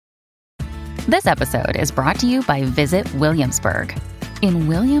This episode is brought to you by Visit Williamsburg. In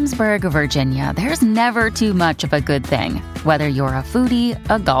Williamsburg, Virginia, there's never too much of a good thing. Whether you're a foodie,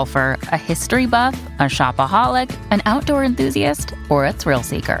 a golfer, a history buff, a shopaholic, an outdoor enthusiast, or a thrill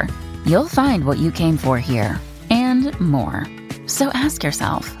seeker, you'll find what you came for here and more. So ask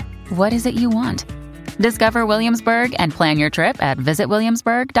yourself, what is it you want? Discover Williamsburg and plan your trip at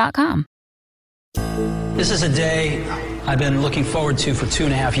visitwilliamsburg.com. This is a day I've been looking forward to for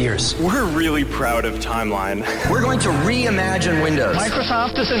 2.5 years. We're really proud of Timeline. We're going to reimagine Windows.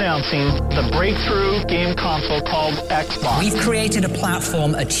 Microsoft is announcing the breakthrough game console called Xbox. We've created a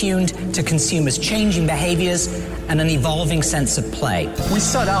platform attuned to consumers' changing behaviors and an evolving sense of play. We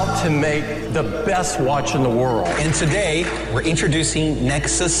set out to make the best watch in the world. And today, we're introducing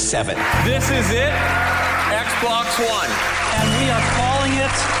Nexus 7. This is it, Xbox One. And we are calling it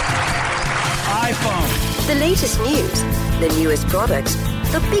iPhone. The latest news, the newest products,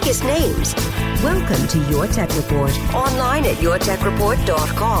 the biggest names. Welcome to Your Tech Report. Online at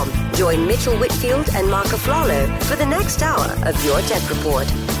YourTechReport.com. Join Mitchell Whitfield and Mark Aflalo for the next hour of Your Tech Report.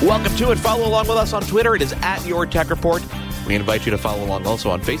 Welcome to it. Follow along with us on Twitter. It is at Your Tech Report. We invite you to follow along also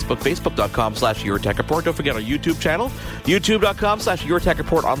on Facebook, facebook.com/YourTechReport. Don't forget our YouTube channel,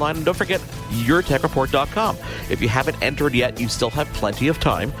 youtube.com/YourTechReport online. And don't forget YourTechReport.com. If you haven't entered yet, you still have plenty of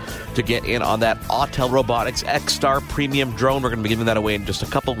time to get in on that Autel Robotics X-Star Premium drone. We're going to be giving that away in just a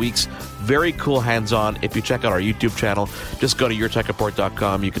couple weeks. Very cool hands-on. If you check out our YouTube channel, just go to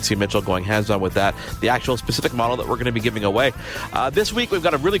YourTechReport.com. You can see Mitchell going hands-on with that, the actual specific model that we're going to be giving away. This week, we've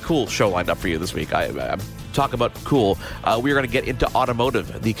got a really cool show lined up for you this week. I'm talking about cool. We're going to get into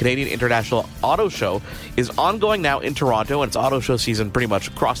automotive. The Canadian International Auto Show is ongoing now in Toronto, and it's auto show season pretty much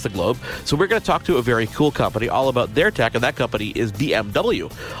across the globe. So we're going to talk to a very cool company all about their tech, and that company is BMW.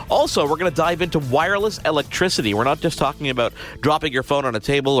 Also, we're going to dive into wireless electricity. We're not just talking about dropping your phone on a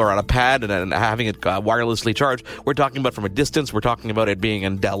table or on a pad and having it wirelessly charged. We're talking about from a distance. We're talking about it being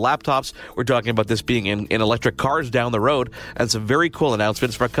in Dell laptops. We're talking about this being in electric cars down the road, and some very cool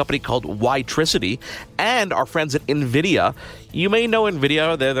announcements from a company called Ytricity and our friends at NVIDIA. You may know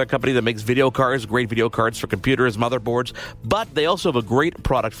NVIDIA. They're the company that makes video cards, great video cards for computers, motherboards, but they also have a great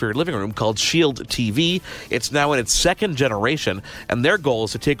product for your living room called Shield TV. It's now in its second generation, and their goal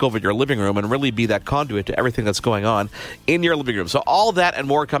is to take over your living room and really be that conduit to everything that's going on in your living room. So all that and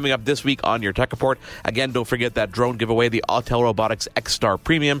more coming up this week on Your Tech Report. Again, don't forget that drone giveaway, the Autel Robotics X-Star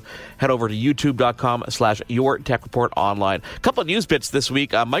Premium. Head over to youtube.com/YourTechReport online. A couple of news bits this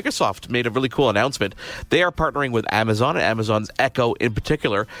week. Microsoft made a really cool announcement. They are partnering with Amazon and Amazon's Echo in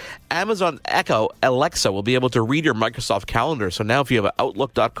particular. Amazon Echo Alexa will be able to read your Microsoft calendar. So now if you have an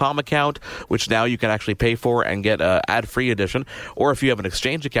Outlook.com account, which now you can actually pay for and get an ad-free edition, or if you have an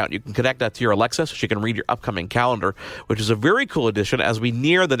Exchange account, you can connect that to your Alexa so she can read your upcoming calendar, which is a very cool addition as we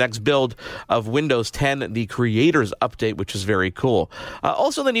near the next build of Windows 10, the Creators Update, which is very cool.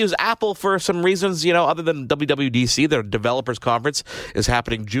 Also the news, Apple, for some reasons, other than WWDC, their developers conference is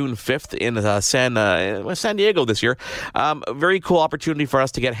happening June 5th in San Diego this year. Very cool opportunity for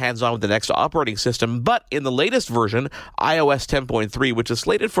us to get hands-on with the next operating system. But in the latest version, iOS 10.3, which is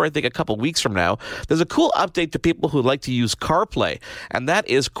slated for, I think, a couple weeks from now, there's a cool update to people who like to use CarPlay, and that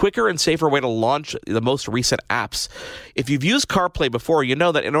is quicker and safer way to launch the most recent apps. If you've used CarPlay before, you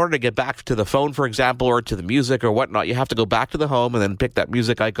know that in order to get back to the phone, for example, or to the music or whatnot, you have to go back to the home and then pick that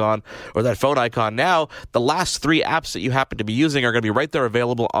music icon or that phone icon. Now, the last three apps that you happen to be using are going to be right there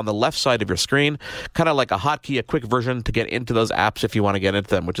available on the left side of your screen, kind of like a hotkey, a quick version to get into those apps if you want to get into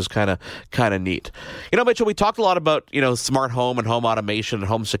them, which is kind of neat. Mitchell, we talked a lot about, smart home and home automation and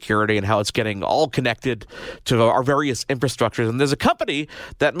home security and how it's getting all connected to our various infrastructures. And there's a company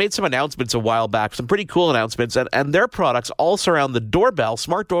that made some announcements a while back, some pretty cool announcements, and their products all surround the doorbell,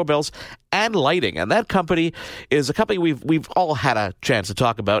 smart doorbells, and lighting. And that company is a company we've all had a chance to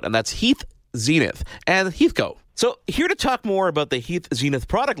talk about, and that's Heath Zenith and Heathco. So here to talk more about the Heath Zenith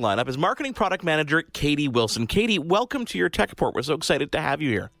product lineup is Marketing Product Manager Katie Wilson. Katie, welcome to Your Tech Report. We're so excited to have you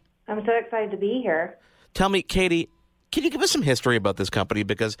here. I'm so excited to be here. Tell me, Katie, can you give us some history about this company?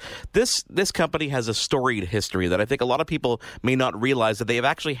 Because this company has a storied history that I think a lot of people may not realize that they have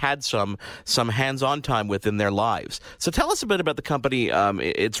actually had some hands-on time with in their lives. So tell us a bit about the company,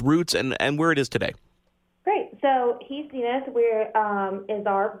 its roots, and where it is today. Great. So Heath Zenith is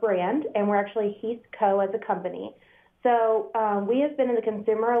our brand, and we're actually Heath Co. as a company. So we have been in the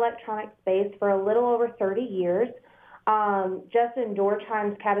consumer electronics space for a little over 30 years. Just in door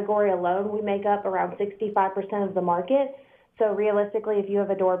chimes category alone, we make up around 65% of the market. So realistically, if you have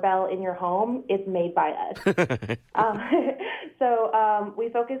a doorbell in your home, it's made by us. So we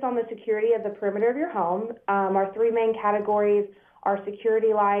focus on the security of the perimeter of your home. Our three main categories our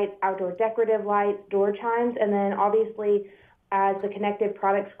security lights, outdoor decorative lights, door chimes, and then obviously as the connected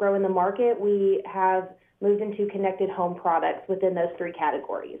products grow in the market, we have moved into connected home products within those three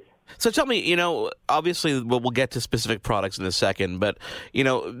categories. So tell me, obviously we'll get to specific products in a second, but,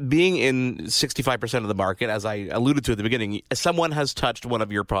 being in 65% of the market, as I alluded to at the beginning, someone has touched one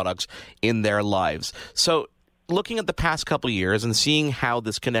of your products in their lives. So looking at the past couple of years and seeing how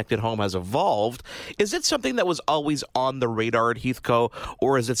this connected home has evolved, is it something that was always on the radar at Heathco,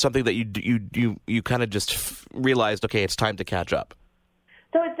 or is it something that you kind of just realized, okay, it's time to catch up?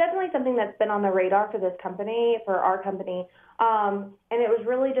 So it's definitely something that's been on the radar for this company, for our company. And it was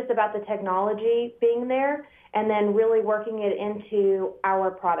really just about the technology being there and then really working it into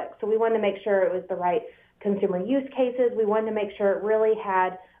our product. So we wanted to make sure it was the right consumer use cases. We wanted to make sure it really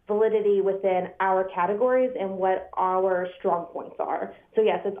had validity within our categories and what our strong points are. So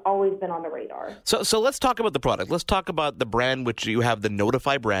yes, it's always been on the radar. So let's talk about the product. Let's talk about the brand, which you have, the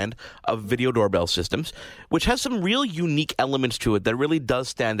Notify brand of video doorbell systems, which has some real unique elements to it that really does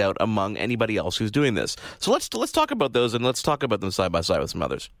stand out among anybody else who's doing this. So let's talk about those, and let's talk about them side by side with some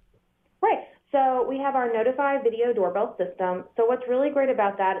others. Right. So we have our Notify video doorbell system. So what's really great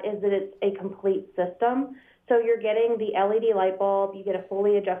about that is that it's a complete system. So you're getting the LED light bulb, you get a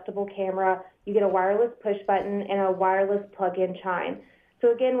fully adjustable camera, you get a wireless push button, and a wireless plug-in chime.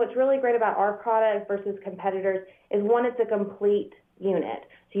 So again, what's really great about our product versus competitors is, one, it's a complete unit.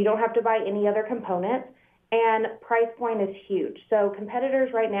 So you don't have to buy any other components, and price point is huge. So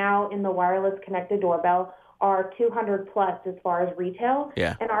competitors right now in the wireless connected doorbell are $200 plus as far as retail,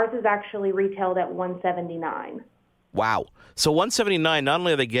 and ours is actually retailed at $179. Wow. So $179, not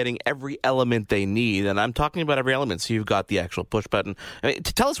only are they getting every element they need, and I'm talking about every element, so you've got the actual push button. I mean,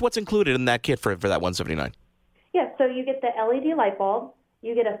 tell us what's included in that kit for that $179. Yeah, so you get the LED light bulb,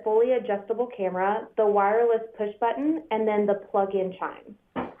 you get a fully adjustable camera, the wireless push button, and then the plug-in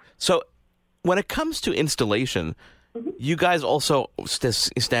chime. So when it comes to installation, you guys also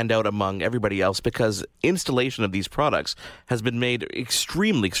stand out among everybody else because installation of these products has been made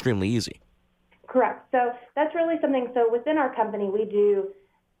extremely, extremely easy. Correct. So that's really something. So within our company, we do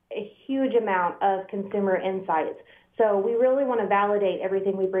a huge amount of consumer insights. So we really want to validate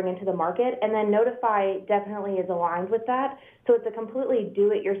everything we bring into the market, and then Notify definitely is aligned with that. So it's a completely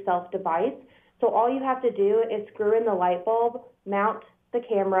do-it-yourself device. So all you have to do is screw in the light bulb, mount the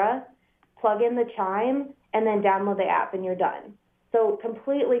camera, plug in the chime, and then download the app, and you're done. So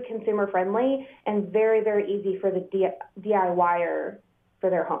completely consumer-friendly and very, very easy for the DIYer for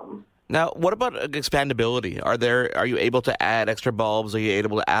their home. Now, what about expandability? Are you able to add extra bulbs? Are you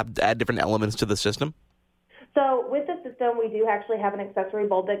able to add different elements to the system? So with the system, we do actually have an accessory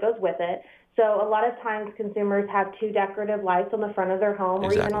bulb that goes with it. So a lot of times consumers have two decorative lights on the front of their home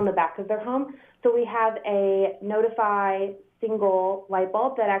or even on the back of their home. So we have a Notify single light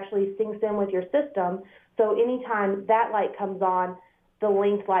bulb that actually syncs in with your system. So anytime that light comes on, the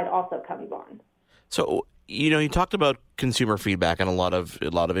linked light also comes on. So, you talked about consumer feedback and a lot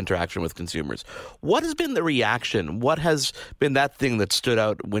of interaction with consumers. What has been the reaction? What has been that thing that stood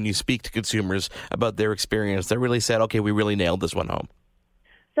out when you speak to consumers about their experience that really said, okay, we really nailed this one home?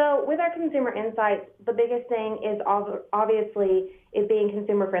 So with our consumer insights, the biggest thing is obviously it being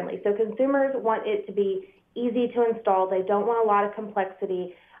consumer friendly. So consumers want it to be easy to install. They don't want a lot of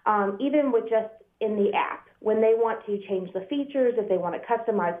complexity, even with just in the app. When they want to change the features, if they want to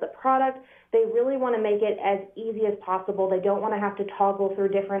customize the product, they really want to make it as easy as possible. They don't want to have to toggle through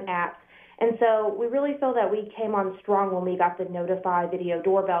different apps. And so we really feel that we came on strong when we got the Notify video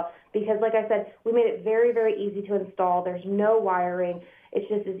doorbell because, like I said, we made it very, very easy to install. There's no wiring. It's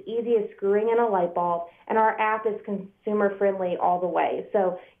just as easy as screwing in a light bulb. And our app is consumer-friendly all the way.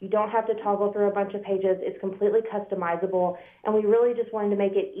 So you don't have to toggle through a bunch of pages. It's completely customizable. And we really just wanted to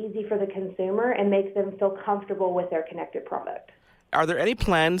make it easy for the consumer and make them feel comfortable with their connected product. Are there any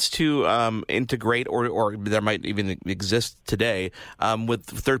plans to integrate, or there might even exist today, with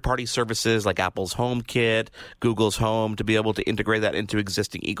third-party services like Apple's HomeKit, Google's Home, to be able to integrate that into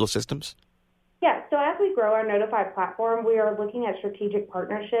existing ecosystems? Yeah, so as we grow our Notify platform, we are looking at strategic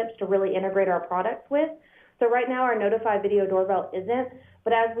partnerships to really integrate our products with. So right now our Notify video doorbell isn't,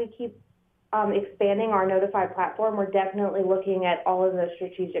 but as we keep expanding our Notify platform, we're definitely looking at all of those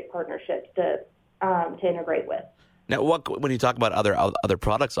strategic partnerships to integrate with. Now, when you talk about other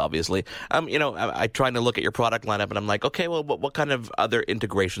products, obviously, I trying to look at your product lineup, and I'm like, okay, well, what kind of other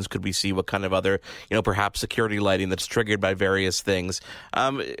integrations could we see? What kind of other, perhaps security lighting that's triggered by various things?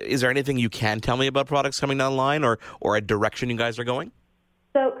 Is there anything you can tell me about products coming down the line, or a direction you guys are going?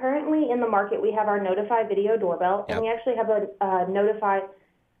 So currently in the market, we have our Notify video doorbell, and we actually have a Notify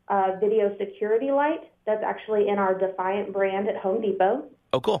video security light that's actually in our Defiant brand at Home Depot.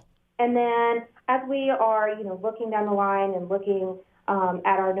 Oh, cool. And then as we are, looking down the line and looking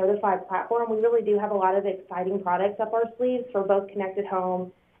at our Notify platform, we really do have a lot of exciting products up our sleeves for both connected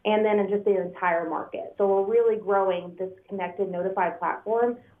home and then in just the entire market. So we're really growing this connected Notify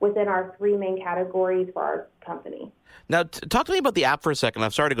platform within our three main categories for our company. Now, talk to me about the app for a second. I'm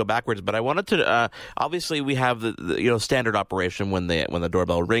sorry to go backwards, but I wanted to. Obviously, we have the standard operation when the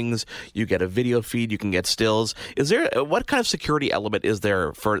doorbell rings. You get a video feed. You can get stills. Is there what kind of security element is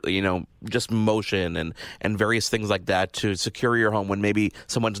there for just motion and various things like that to secure your home when maybe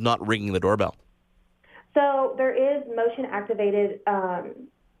someone's not ringing the doorbell? So there is motion activated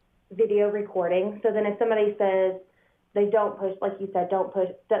video recording. So then if somebody says they don't push, like you said,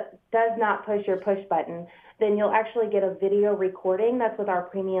 does not push your push button, then you'll actually get a video recording. That's with our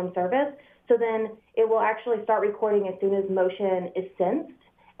premium service. So then it will actually start recording as soon as motion is sensed,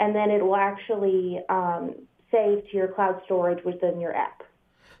 and then it will actually save to your cloud storage within your app.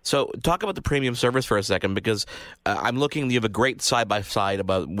 So talk about the premium service for a second, because I'm looking, you have a great side-by-side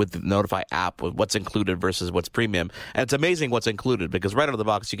with the Notify app, with what's included versus what's premium. And it's amazing what's included, because right out of the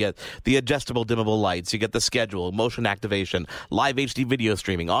box you get the adjustable dimmable lights, you get the schedule, motion activation, live HD video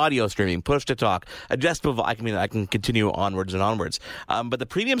streaming, audio streaming, push-to-talk, adjustable, I can continue onwards and onwards. But the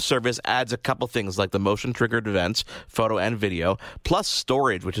premium service adds a couple things like the motion-triggered events, photo and video, plus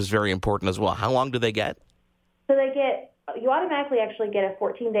storage, which is very important as well. How long do they get? So you automatically actually get a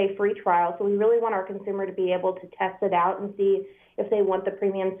 14-day free trial, so we really want our consumer to be able to test it out and see if they want the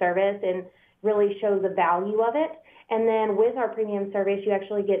premium service and really show the value of it. And then with our premium service, you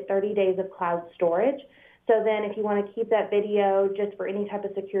actually get 30 days of cloud storage. So then if you want to keep that video just for any type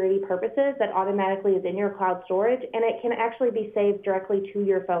of security purposes, that automatically is in your cloud storage, and it can actually be saved directly to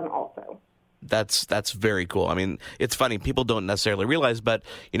your phone also. That's very cool. I mean, it's funny. People don't necessarily realize, but,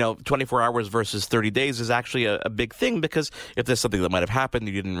 24 hours versus 30 days is actually a big thing, because if there's something that might have happened,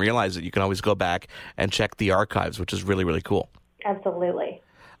 you didn't realize it, you can always go back and check the archives, which is really, really cool. Absolutely.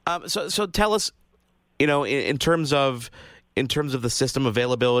 So tell us, in terms of the system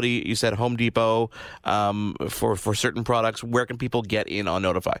availability, you said Home Depot for certain products. Where can people get in on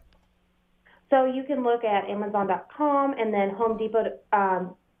Notify? So you can look at Amazon.com, and then Home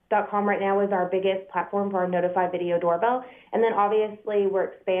Depot.com right now is our biggest platform for our Notify video doorbell. And then obviously we're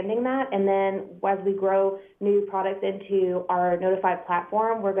expanding that. And then as we grow new products into our Notify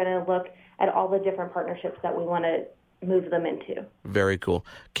platform, we're going to look at all the different partnerships that we want to move them into. Very cool.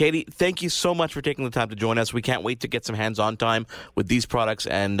 Katie, thank you so much for taking the time to join us. We can't wait to get some hands-on time with these products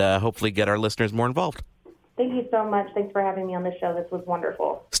and hopefully get our listeners more involved. Thank you so much. Thanks for having me on the show. This was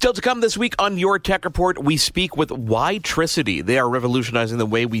wonderful. Still to come this week on Your Tech Report, we speak with Witricity. They are revolutionizing the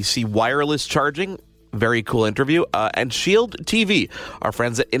way we see wireless charging. Very cool interview. And Shield TV. Our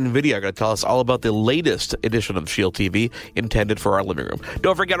friends at NVIDIA are going to tell us all about the latest edition of Shield TV intended for our living room.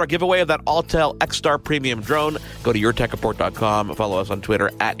 Don't forget our giveaway of that Altel X-Star Premium drone. Go to YourTechReport.com. Follow us on Twitter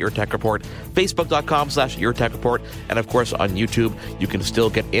at YourTechReport, Facebook.com/YourTechReport. And of course on YouTube, you can still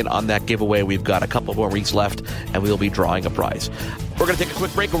get in on that giveaway. We've got a couple more weeks left and we'll be drawing a prize. We're going to take a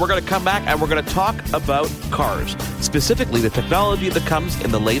quick break and we're going to come back and we're going to talk about cars, specifically the technology that comes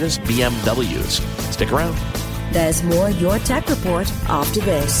in the latest BMWs. Stick around. There's more Your Tech Report after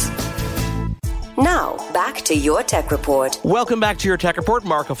this. Now, back to Your Tech Report. Welcome back to Your Tech Report.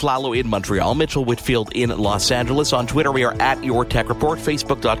 Mark Aflalo in Montreal, Mitchell Whitfield in Los Angeles. On Twitter, we are at Your Tech Report,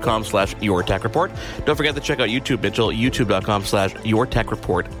 Facebook.com/Your Tech Report. Don't forget to check out YouTube, Mitchell, YouTube.com/Your Tech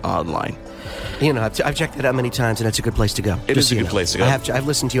Report online. I've checked it out many times, and it's a good place to go. It is a good place to go. I've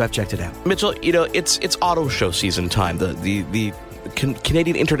listened to you. I've checked it out. Mitchell, it's auto show season time. The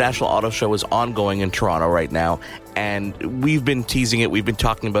Canadian International Auto Show is ongoing in Toronto right now, and we've been teasing it. We've been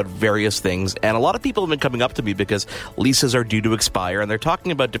talking about various things, and a lot of people have been coming up to me because leases are due to expire, and they're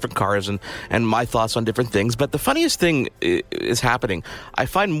talking about different cars and my thoughts on different things. But the funniest thing is happening. I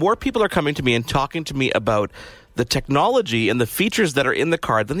find more people are coming to me and talking to me about the technology and the features that are in the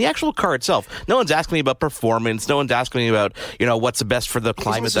car than the actual car itself. No one's asking me about performance. No one's asking me about, what's the best for the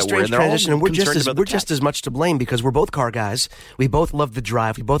climate that we're in. They're all and we're just as much to blame because we're both car guys. We both love the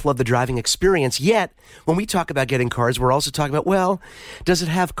drive. We both love the driving experience. Yet, when we talk about getting cars, we're also talking about, well, does it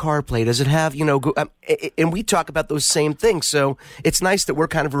have CarPlay? Does it have, and we talk about those same things. So it's nice that we're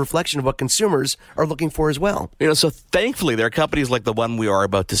kind of a reflection of what consumers are looking for as well. So thankfully, there are companies like the one we are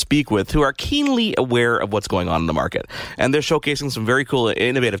about to speak with who are keenly aware of what's going on in the market. And they're showcasing some very cool,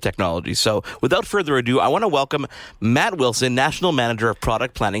 innovative technology. So without further ado, I want to welcome Matt Wilson, National Manager of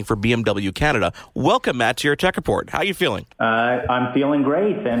Product Planning for BMW Canada. Welcome, Matt, to Your Tech Report. How are you feeling? I'm feeling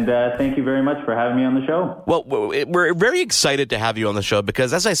great, and thank you very much for having me on the show. Well, we're very excited to have you on the show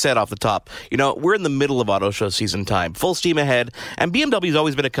because, as I said off the top, we're in the middle of auto show season time, full steam ahead, and BMW's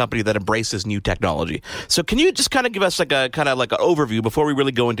always been a company that embraces new technology. So can you just kind of give us like an overview before we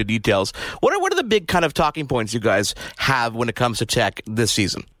really go into details? What are the big kind of talking points you guys have when it comes to tech this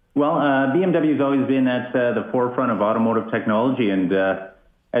season? Well, BMW's always been at the forefront of automotive technology, and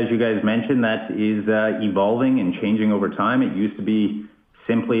as you guys mentioned, that is evolving and changing over time. It used to be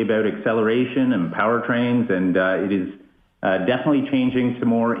simply about acceleration and powertrains, and it is definitely changing to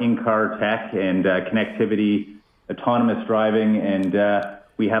more in-car tech and connectivity, autonomous driving, and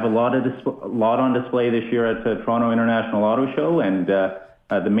we have a lot on display this year at the Toronto International Auto Show, and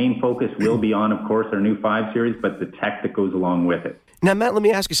the main focus will be on, of course, our new 5 Series, but the tech that goes along with it. Now, Matt, let me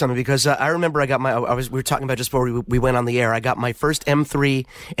ask you something, because I remember we were talking about just before we went on the air, I got my first M3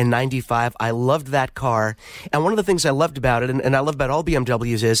 in 95. I loved that car. And one of the things I loved about it, and I love about all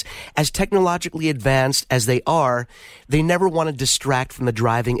BMWs, is as technologically advanced as they are, they never want to distract from the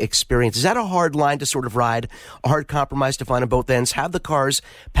driving experience. Is that a hard line to sort of ride, a hard compromise to find on both ends? Have the cars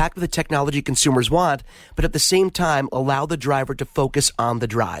packed with the technology consumers want, but at the same time, allow the driver to focus on the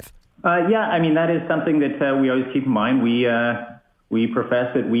drive? Yeah, I mean, that is something that we always keep in mind. We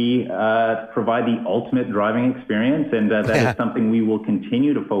profess that we provide the ultimate driving experience, and that is something we will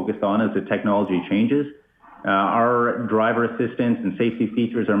continue to focus on as the technology changes. Our driver assistance and safety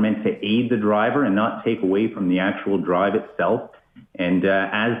features are meant to aid the driver and not take away from the actual drive itself. And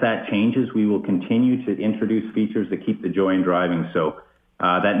as that changes, we will continue to introduce features that keep the joy in driving. So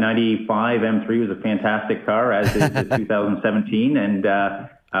that 95 M3 was a fantastic car, as is the 2017,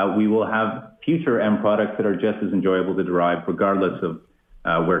 and we will have future M products that are just as enjoyable to drive, regardless of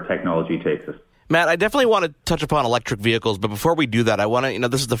where technology takes us. Matt, I definitely want to touch upon electric vehicles, but before we do that, I want to,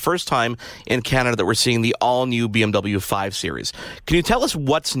 this is the first time in Canada that we're seeing the all-new BMW 5 Series. Can you tell us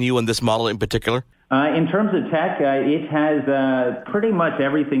what's new in this model in particular? In terms of tech, it has pretty much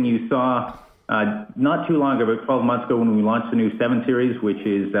everything you saw not too long ago, about 12 months ago, when we launched the new 7 Series, which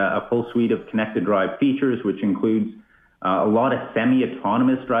is a full suite of connected drive features, which includes a lot of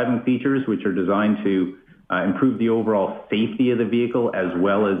semi-autonomous driving features, which are designed to improve the overall safety of the vehicle, as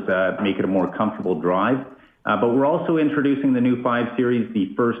well as make it a more comfortable drive. But we're also introducing the new 5 Series,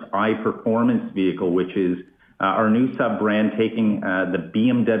 the first i-Performance vehicle, which is our new sub-brand, taking the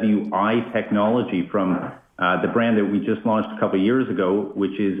BMW i technology from the brand that we just launched a couple of years ago,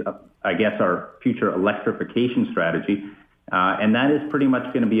 which is, I guess, our future electrification strategy. And that is pretty much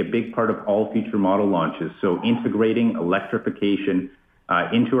going to be a big part of all future model launches. So integrating electrification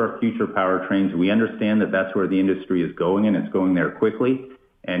into our future powertrains. We understand that that's where the industry is going, and it's going there quickly.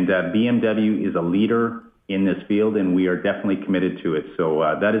 And BMW is a leader in this field, and we are definitely committed to it. So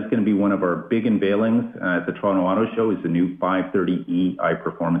that is going to be one of our big unveilings at the Toronto Auto Show, is the new 530e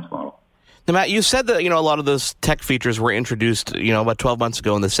i-Performance model. Now, Matt, you said that, a lot of those tech features were introduced, about 12 months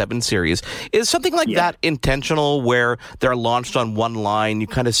ago in the 7 Series. Is something like that intentional, where they're launched on one line, you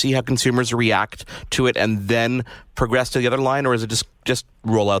kind of see how consumers react to it and then progress to the other line, or is it just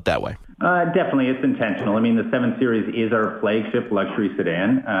roll out that way? Definitely, it's intentional. I mean, the 7 Series is our flagship luxury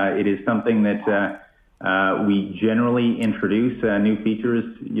sedan. It is something that we generally introduce new features.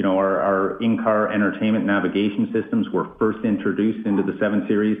 Our in-car entertainment navigation systems were first introduced into the 7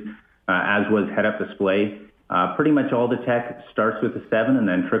 Series. As was head-up display. Pretty much all the tech starts with the 7 and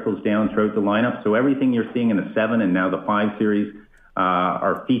then trickles down throughout the lineup. So everything you're seeing in the 7 and now the 5 Series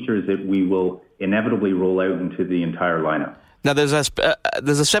are features that we will inevitably roll out into the entire lineup. Now, there's a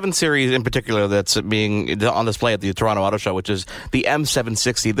 7 Series in particular that's being on display at the Toronto Auto Show, which is the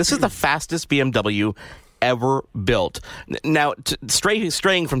M760. This is the fastest BMW ever built. Now,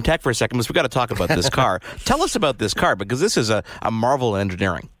 straying from tech for a second, because we've got to talk about this car. Tell us about this car, because this is a marvel of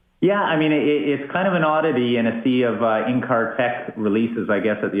engineering. Yeah, I mean, it's kind of an oddity in a sea of in-car tech releases, I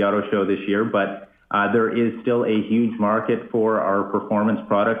guess, at the auto show this year, but there is still a huge market for our performance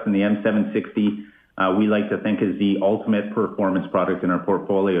products, and the M760 we like to think is the ultimate performance product in our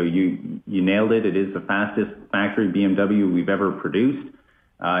portfolio. You nailed it. It is the fastest factory BMW we've ever produced.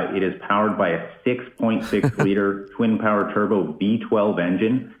 It is powered by a 6.6-liter twin-power turbo V12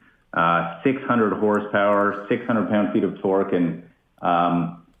 engine, 600 horsepower, 600 pound-feet of torque, and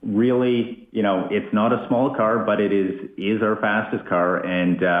really, it's not a small car, but it is our fastest car,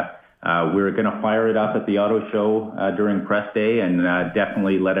 and we're going to fire it up at the auto show during press day and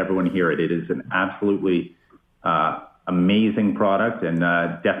definitely let everyone hear it. It is an absolutely amazing product, and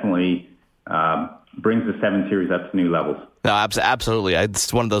definitely brings the 7 Series up to new levels. No, absolutely.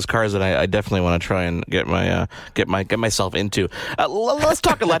 It's one of those cars that I definitely want to try and get myself into. Let's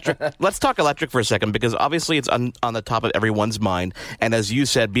talk electric. Let's talk electric for a second, because obviously it's on the top of everyone's mind. And as you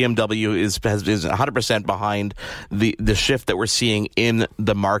said, BMW is 100% behind the shift that we're seeing in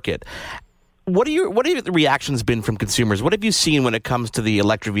the market. What have the reactions been from consumers? What have you seen when it comes to the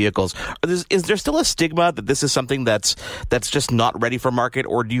electric vehicles? Is there still a stigma that this is something that's just not ready for market,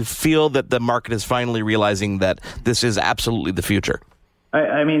 or do you feel that the market is finally realizing that this is absolutely the future?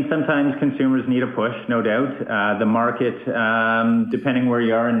 I mean, sometimes consumers need a push, no doubt. The market, depending where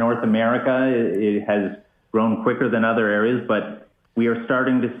you are in North America, it has grown quicker than other areas, but we are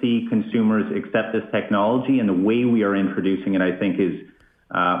starting to see consumers accept this technology, and the way we are introducing it, I think, is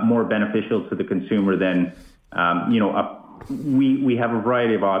more beneficial to the consumer than, we have a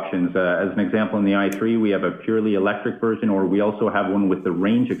variety of options. As an example, in the i3, we have a purely electric version, or we also have one with the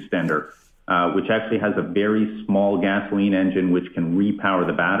range extender, which actually has a very small gasoline engine which can repower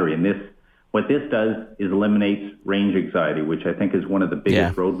the battery. And what this does is eliminates range anxiety, which I think is one of the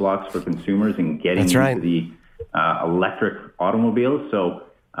biggest roadblocks for consumers in getting into the electric automobiles. So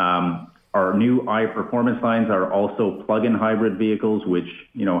our new iPerformance lines are also plug-in hybrid vehicles, which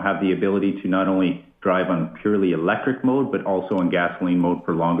have the ability to not only drive on purely electric mode, but also in gasoline mode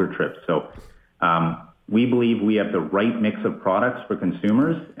for longer trips. So we believe we have the right mix of products for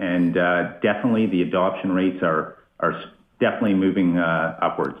consumers, and definitely the adoption rates are definitely moving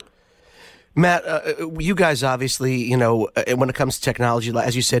upwards. Matt, you guys obviously, when it comes to technology,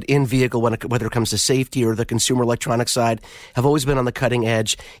 as you said, in vehicle, whether it comes to safety or the consumer electronic side, have always been on the cutting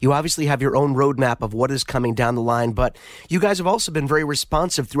edge. You obviously have your own roadmap of what is coming down the line, but you guys have also been very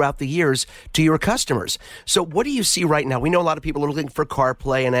responsive throughout the years to your customers. So what do you see right now? We know a lot of people are looking for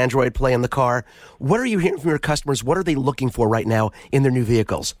CarPlay and Android Play in the car. What are you hearing from your customers? What are they looking for right now in their new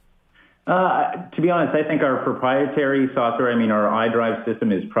vehicles? To be honest, I think our proprietary software, our iDrive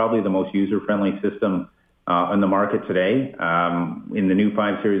system is probably the most user-friendly system on the market today. In the new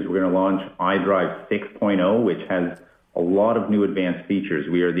 5 Series, we're going to launch iDrive 6.0, which has a lot of new advanced features.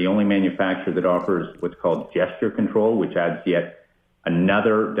 We are the only manufacturer that offers what's called gesture control, which adds yet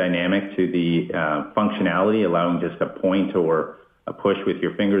another dynamic to the functionality, allowing just a point or a push with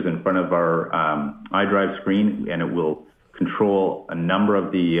your fingers in front of our iDrive screen, and it will control a number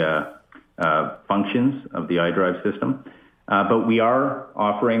of the functions of the iDrive system. But we are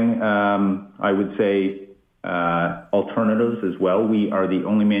offering, I would say, alternatives as well. We are the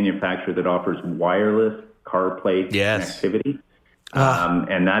only manufacturer that offers wireless CarPlay connectivity.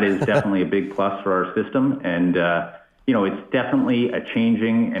 And that is definitely a big plus for our system. And, it's definitely a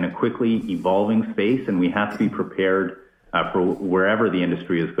changing and a quickly evolving space, and we have to be prepared for wherever the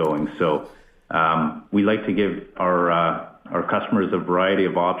industry is going. So we like to give our customers a variety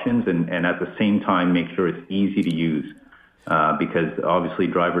of options, and at the same time make sure it's easy to use, because obviously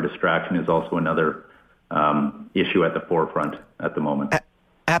driver distraction is also another issue at the forefront at the moment.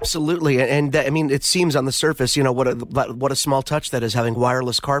 Absolutely, and it seems on the surface, what a small touch that is, having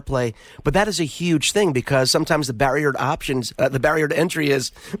wireless CarPlay, but that is a huge thing, because sometimes the barrier to entry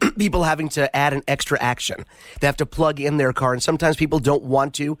is people having to add an extra action. They have to plug in their car, and sometimes people don't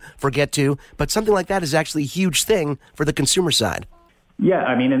want to, forget to, but something like that is actually a huge thing for the consumer side.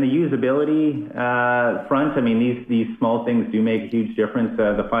 Yeah, in the usability front, these small things do make a huge difference.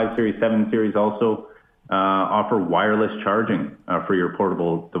 The 5 Series, 7 Series also offer wireless charging for your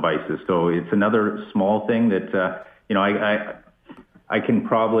portable devices. So it's another small thing that, I can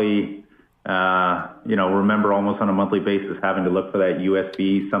probably, remember almost on a monthly basis having to look for that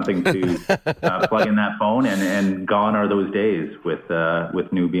USB, something to plug in that phone, and gone are those days with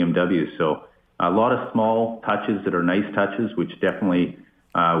new BMWs. So a lot of small touches that are nice touches, which definitely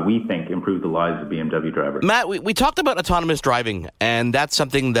we think improve the lives of BMW drivers. Matt, we talked about autonomous driving, and that's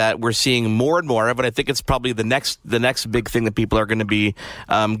something that we're seeing more and more of, but I think it's probably the next big thing that people are going to be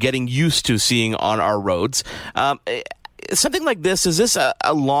getting used to seeing on our roads. Something like this, is this a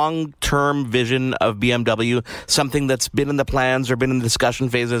long-term vision of BMW, something that's been in the plans or been in the discussion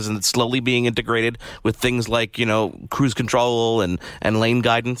phases and it's slowly being integrated with things like, cruise control and lane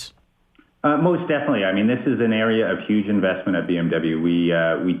guidance? Most definitely. This is an area of huge investment at BMW.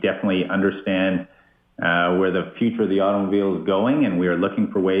 We definitely understand where the future of the automobile is going, and we are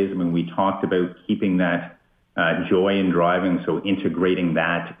looking for ways. We talked about keeping that joy in driving, so integrating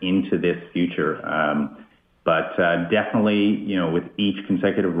that into this future. But definitely, with each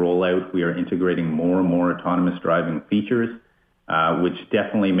consecutive rollout, we are integrating more and more autonomous driving features, which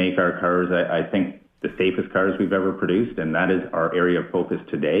definitely make our cars, I think, the safest cars we've ever produced, and that is our area of focus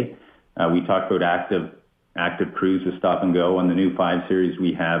today. We talked about active cruise with stop and go. On the new 5 Series,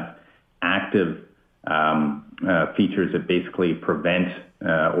 we have active features that basically prevent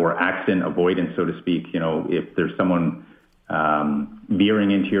or accident avoidance, so to speak. If there's someone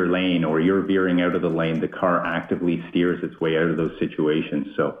veering into your lane or you're veering out of the lane, the car actively steers its way out of those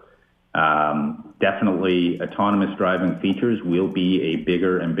situations. So definitely autonomous driving features will be a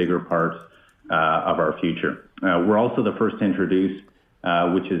bigger and bigger part of our future. We're also the first to introduce,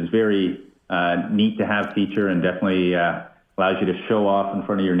 which is very neat to have feature and definitely allows you to show off in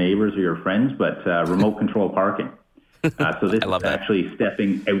front of your neighbors or your friends, but remote control parking. So this is actually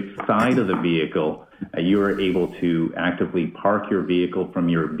stepping outside of the vehicle. You are able to actively park your vehicle from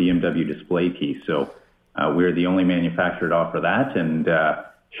your BMW display piece. So we're the only manufacturer to offer that, and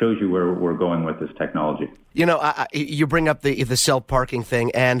shows you where we're going with this technology. You know, you bring up the self-parking thing,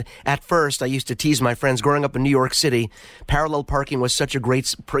 and at first I used to tease my friends growing up in New York City. Parallel parking was such a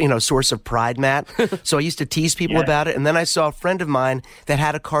great, source of pride, Matt. So I used to tease people about it, and then I saw a friend of mine that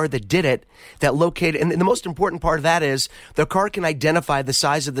had a car that did it, that located, and the most important part of that is the car can identify the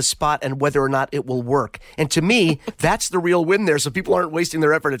size of the spot and whether or not it will work. And to me, that's the real win there, so people aren't wasting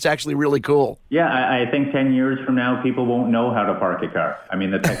their effort. It's actually really cool. Yeah, I think 10 years from now, people won't know how to park a car. I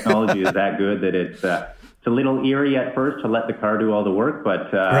mean, the technology is that good that it's a little eerie at first to let the car do all the work,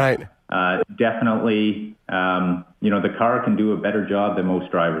 but definitely, the car can do a better job than most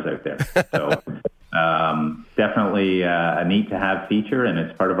drivers out there. So definitely a neat-to-have feature, and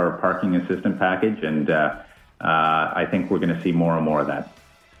it's part of our parking assistant package, and I think we're going to see more and more of that.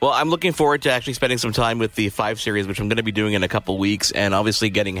 Well, I'm looking forward to actually spending some time with the 5 Series, which I'm going to be doing in a couple weeks, and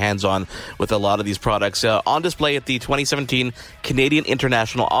obviously getting hands-on with a lot of these products. On display at the 2017 Canadian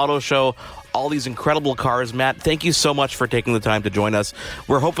International Auto Show. All these incredible cars. Matt, thank you so much for taking the time to join us.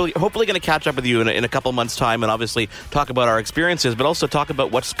 We're hopefully going to catch up with you in a couple months' time and obviously talk about our experiences, but also talk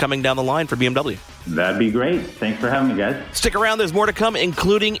about what's coming down the line for BMW. That'd be great. Thanks for having me, guys. Stick around. There's more to come,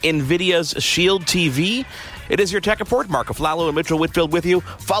 including NVIDIA's Shield TV. It is Your Tech Report. Mark Aflalo and Mitchell Whitfield with you.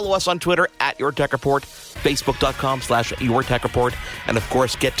 Follow us on Twitter at YourTechReport, Facebook.com/YourTechReport, and of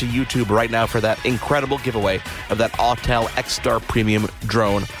course, get to YouTube right now for that incredible giveaway of that Autel X-Star Premium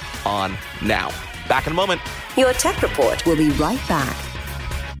drone on now. Back in a moment. Your Tech Report will be right back.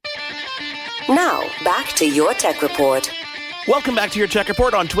 Now, back to Your Tech Report. Welcome back to Your Tech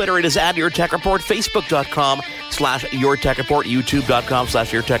Report. On Twitter, it is at Your Tech Report, Facebook.com/YourTechReport,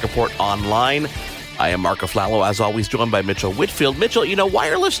 YouTube.com/YourTechReport online. I am Mark Aflalo, as always, joined by Mitchell Whitfield. Mitchell,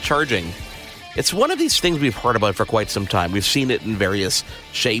 wireless charging, it's one of these things we've heard about for quite some time. We've seen it in various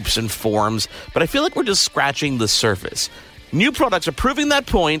shapes and forms, but I feel like we're just scratching the surface. New products are proving that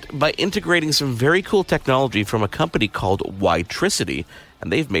point by integrating some very cool technology from a company called Witricity,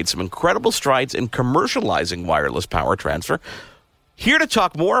 and they've made some incredible strides in commercializing wireless power transfer. Here to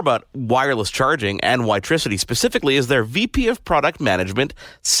talk more about wireless charging and Witricity specifically is their VP of Product Management,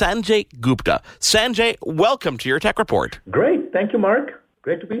 Sanjay Gupta. Sanjay, welcome to Your Tech Report. Great. Thank you, Mark.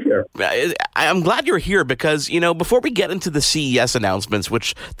 Great to be here. I'm glad you're here because, before we get into the CES announcements,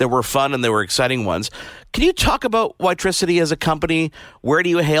 which there were fun and there were exciting ones, can you talk about Witricity as a company? Where do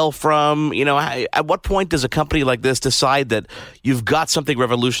you hail from? At what point does a company like this decide that you've got something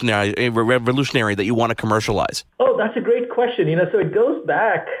revolutionary that you want to commercialize? Oh, that's a great question. So it goes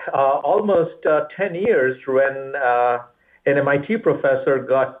back almost 10 years when an MIT professor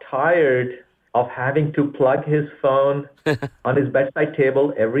got tired of having to plug his phone on his bedside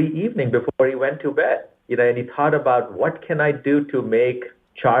table every evening before he went to bed. And he thought about what can I do to make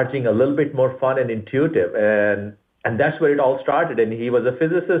charging a little bit more fun and intuitive. And that's where it all started. And he was a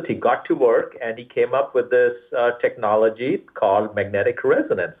physicist. He got to work and he came up with this technology called magnetic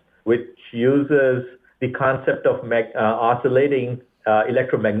resonance, which uses the concept of oscillating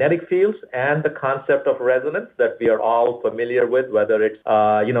electromagnetic fields and the concept of resonance that we are all familiar with, whether it's,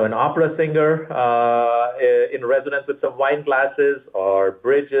 an opera singer in resonance with some wine glasses or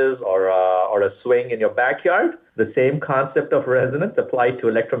bridges or a swing in your backyard. The same concept of resonance applied to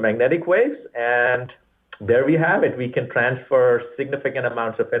electromagnetic waves. And there we have it. We can transfer significant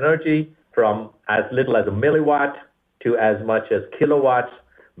amounts of energy from as little as a milliwatt to as much as kilowatts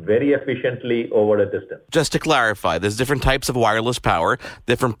very efficiently over a distance. Just to clarify, there's different types of wireless power,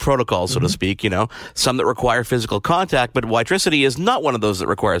 different protocols, so to speak, some that require physical contact, but Witricity is not one of those that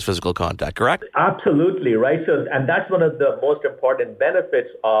requires physical contact, correct? Absolutely, right? So, and that's one of the most important benefits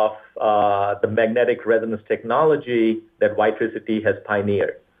of the magnetic resonance technology that Witricity has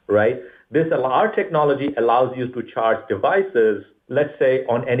pioneered, right? Our technology allows you to charge devices, let's say,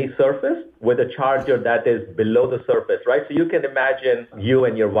 on any surface with a charger that is below the surface, right? So you can imagine you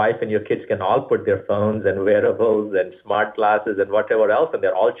and your wife and your kids can all put their phones and wearables and smart glasses and whatever else, and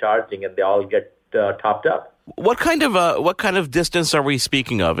they're all charging and they all get topped up. What kind of distance are we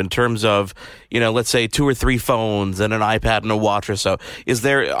speaking of in terms of, let's say 2 or 3 phones and an iPad and a watch or so? Is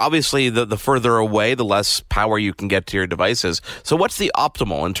there obviously the further away, the less power you can get to your devices? So what's the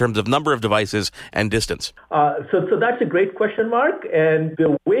optimal in terms of number of devices and distance? So that's a great question, Mark. And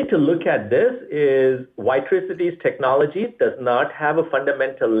the way to look at this is Witricity's technology does not have a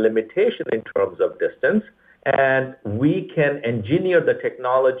fundamental limitation in terms of distance. And we can engineer the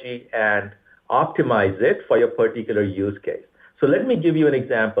technology and optimize it for your particular use case. So let me give you an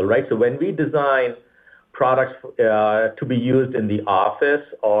example, right? So when we design products to be used in the office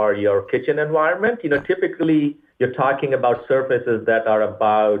or your kitchen environment, typically you're talking about surfaces that are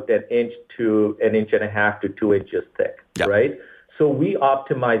about 1 inch to 1.5 inches to 2 inches thick, right? So we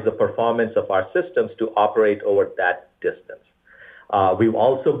optimize the performance of our systems to operate over that distance. We've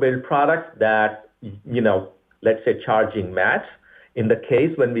also built products that, let's say charging mats. In the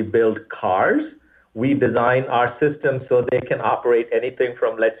case when we build cars, we design our systems so they can operate anything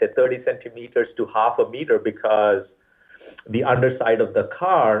from, let's say, 30 centimeters to half a meter, because the underside of the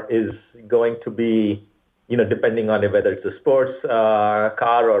car is going to be, depending on whether it's a sports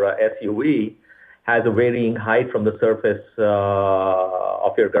car or a SUV, has a varying height from the surface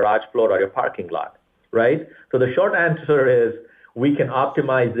of your garage floor or your parking lot, right? So the short answer is we can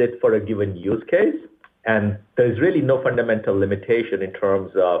optimize it for a given use case. And there's really no fundamental limitation in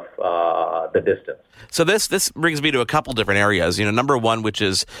terms of the distance. So this brings me to a couple different areas. Number one, which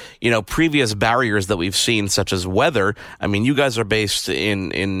is, previous barriers that we've seen, such as weather. I mean, you guys are based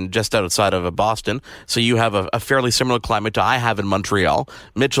in just outside of Boston, so you have a fairly similar climate to I have in Montreal.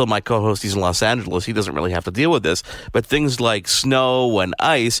 Mitchell, my co-host, he's in Los Angeles. He doesn't really have to deal with this. But things like snow and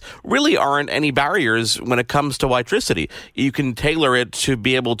ice really aren't any barriers when it comes to Witricity. You can tailor it to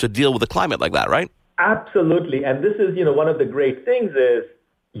be able to deal with a climate like that, right? Absolutely. And this is, one of the great things is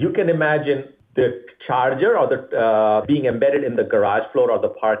you can imagine the charger or the being embedded in the garage floor or the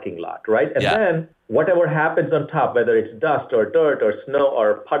parking lot, right? And then whatever happens on top, whether it's dust or dirt or snow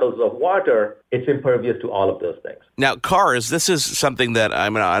or puddles of water, it's impervious to all of those things. Now, cars, this is something that I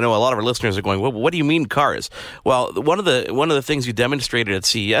know a lot of our listeners are going, well, what do you mean cars? Well, one of the things you demonstrated at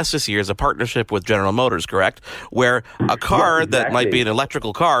CES this year is a partnership with General Motors, correct? Where a car that might be an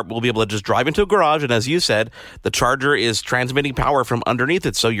electrical car will be able to just drive into a garage, and as you said, the charger is transmitting power from underneath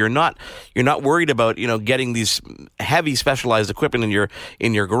it, so you're not worried about getting these heavy specialized equipment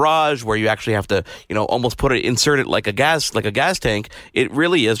in your garage where you actually have to almost insert it like a gas tank. It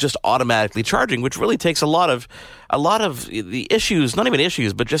really is just automatically charging, which really takes a lot of the issues, not even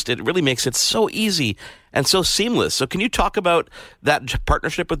issues, but just it really makes it so easy and so seamless. So can you talk about that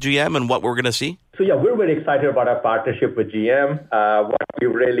partnership with GM and what we're going to see? So we're very excited about our partnership with GM. What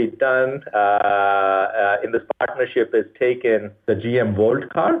we've really done in this partnership is taken the GM Volt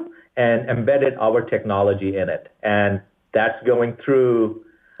car and embedded our technology in it. And that's going through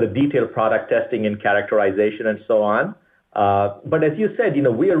the detailed product testing and characterization and so on. But as you said,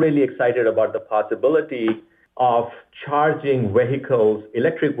 we are really excited about the possibility of charging vehicles,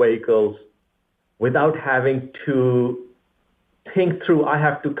 electric vehicles, without having to think through, I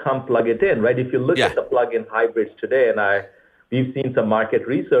have to come plug it in, right? If you look at the plug-in hybrids today, and we've seen some market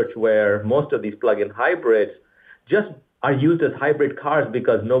research where most of these plug-in hybrids just are used as hybrid cars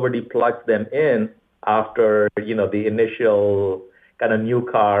because nobody plugs them in after, the initial kind of new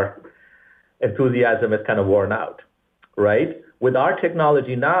car enthusiasm is kind of worn out, right? With our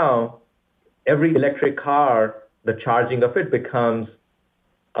technology now, every electric car, the charging of it becomes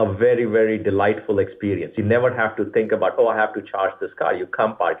a very, very delightful experience. You never have to think about, I have to charge this car. You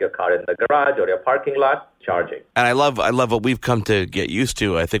come park your car in the garage or your parking lot, charging. And I love what we've come to get used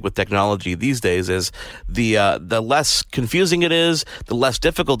to, I think, with technology these days is the less confusing it is, the less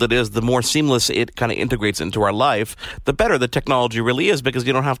difficult it is, the more seamless it kind of integrates into our life, the better the technology really is because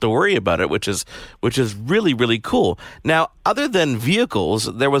you don't have to worry about it, which is really, really cool. Now, other than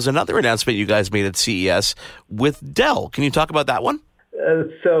vehicles, there was another announcement you guys made at CES with Dell. Can you talk about that one?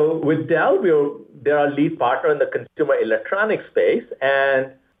 So with Dell, they're our lead partner in the consumer electronics space,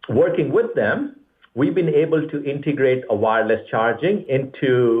 and working with them, we've been able to integrate a wireless charging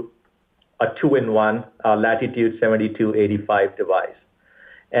into a 2-in-1 Latitude 7285 device.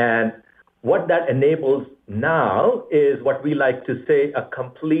 And what that enables now is what we like to say a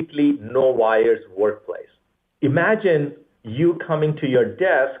completely no wires workplace. Imagine you coming to your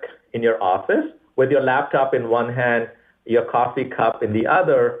desk in your office with your laptop in one hand, your coffee cup in the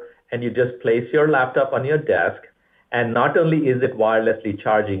other, and you just place your laptop on your desk. And not only is it wirelessly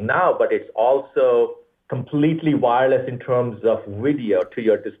charging now, but it's also completely wireless in terms of video to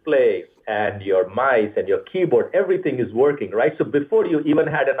your displays and your mice and your keyboard. Everything is working, right? So before you even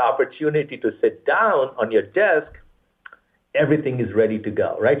had an opportunity to sit down on your desk, everything is ready to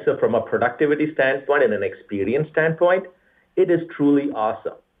go, right? So from a productivity standpoint and an experience standpoint, it is truly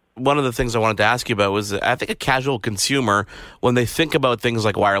awesome. One of the things I wanted to ask you about was, I think a casual consumer, when they think about things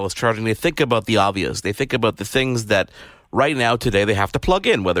like wireless charging, they think about the obvious. They think about the things that right now, today, they have to plug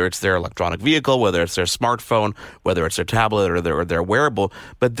in, whether it's their electronic vehicle, whether it's their smartphone, whether it's their tablet or their wearable.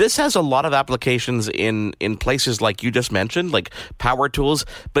 But this has a lot of applications in places like you just mentioned, like power tools,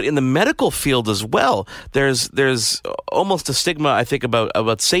 but in the medical field as well. There's almost a stigma, I think,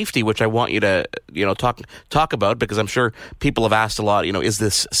 about safety, which I want you to talk about, because I'm sure people have asked a lot, is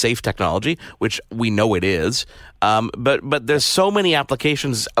this safe technology, which we know it is. But there's so many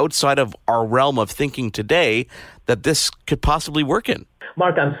applications outside of our realm of thinking today that this could possibly work in.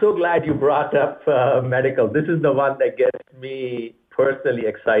 Mark, I'm so glad you brought up medical. This is the one that gets me personally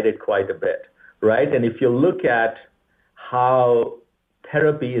excited quite a bit, right? And if you look at how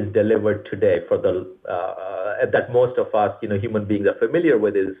therapy is delivered today for that most of us, human beings are familiar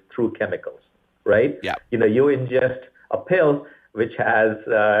with, is through chemicals, right? Yeah. You ingest a pill which has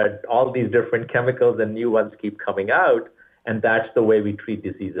all these different chemicals, and new ones keep coming out, and that's the way we treat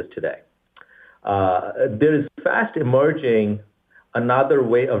diseases today. There is fast emerging another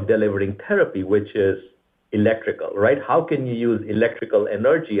way of delivering therapy, which is electrical, right? How can you use electrical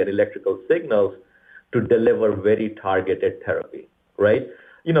energy and electrical signals to deliver very targeted therapy, right?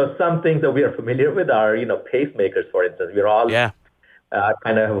 Some things that we are familiar with are, pacemakers, for instance. We're all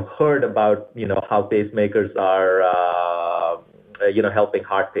kind of heard about, how pacemakers are, helping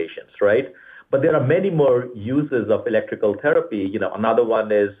heart patients, right? But there are many more uses of electrical therapy. Another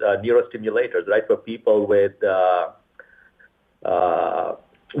one is neurostimulators, right, for people with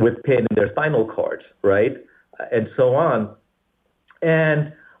pain in their spinal cords, right, and so on.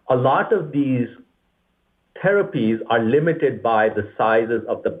 And a lot of these therapies are limited by the sizes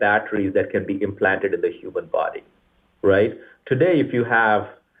of the batteries that can be implanted in the human body, right? Today, if you have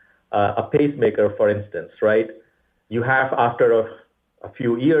a pacemaker, for instance, right, you have, after a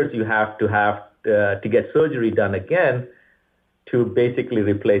few years, you have to get surgery done again to basically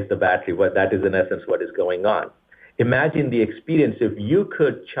replace the battery. That is, in essence, what is going on. Imagine the experience if you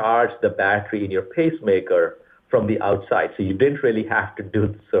could charge the battery in your pacemaker from the outside, so you didn't really have to do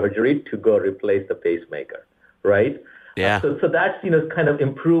the surgery to go replace the pacemaker, right? Yeah. So that's kind of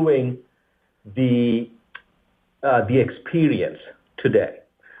improving the experience today.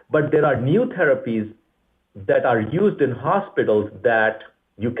 But there are new therapies that are used in hospitals that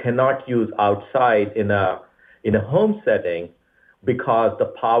you cannot use outside in a home setting, because the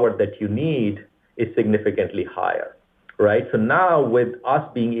power that you need is significantly higher, right? So now, with us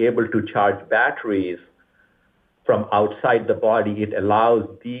being able to charge batteries from outside the body, it allows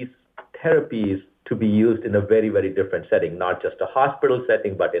these therapies to be used in a very, very different setting, not just a hospital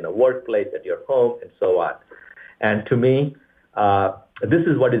setting, but in a workplace, at your home, and so on. And to me, this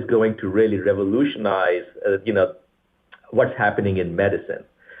is what is going to really revolutionize, what's happening in medicine.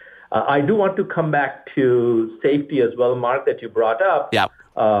 I do want to come back to safety as well, Mark, that you brought up. Yeah.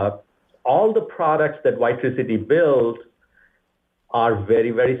 All the products that Witricity builds are very,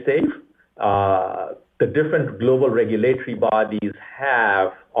 very safe. The different global regulatory bodies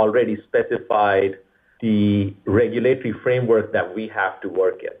have already specified the regulatory framework that we have to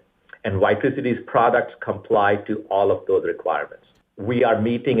work in. And Witricity's products comply to all of those requirements. We are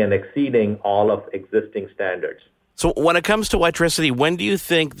meeting and exceeding all of existing standards. So when it comes to Witricity, when do you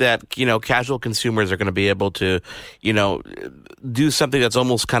think that, casual consumers are going to be able to, do something that's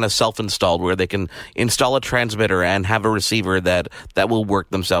almost kind of self-installed, where they can install a transmitter and have a receiver that will work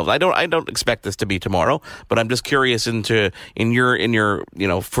themselves? I don't expect this to be tomorrow, but I'm just curious in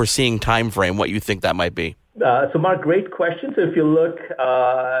your foreseeing time frame, what you think that might be. So Mark, great question. So if you look,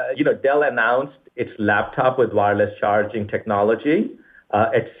 Dell announced its laptop with wireless charging technology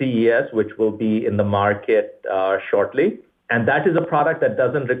at CES, which will be in the market shortly. And that is a product that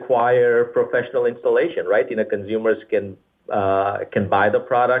doesn't require professional installation, right? Consumers can buy the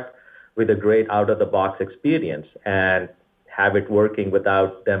product with a great out-of-the-box experience and have it working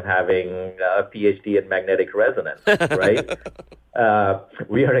without them having a PhD in magnetic resonance, right?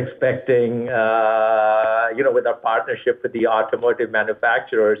 We are expecting, with our partnership with the automotive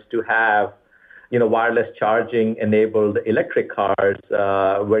manufacturers, to have wireless charging enabled electric cars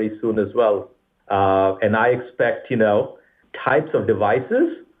very soon as well. And I expect, types of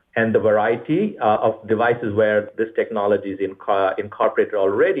devices and the variety of devices where this technology is incorporated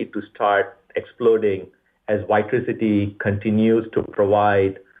already to start exploding as Witricity continues to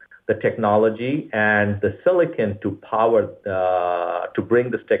provide the technology and the silicon to power, to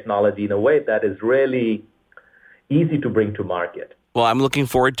bring this technology in a way that is really easy to bring to market. Well, I'm looking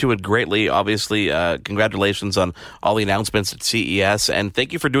forward to it greatly. Obviously, congratulations on all the announcements at CES, and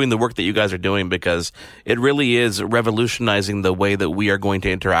thank you for doing the work that you guys are doing, because it really is revolutionizing the way that we are going to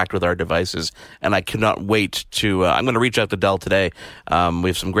interact with our devices, and I cannot wait to... I'm going to reach out to Dell today. We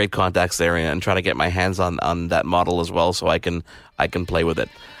have some great contacts there, and try to get my hands on that model as well, so I can play with it.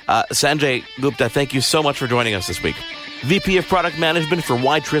 Sanjay Gupta, thank you so much for joining us this week. VP of Product Management for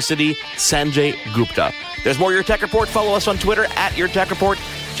Witricity, Sanjay Gupta. There's more Your Tech Report. Follow us on Twitter at Your Tech Report.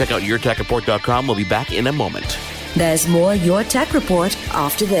 Check out YourTechReport.com. We'll be back in a moment. There's more Your Tech Report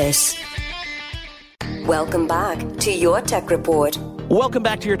after this. Welcome back to Your Tech Report. Welcome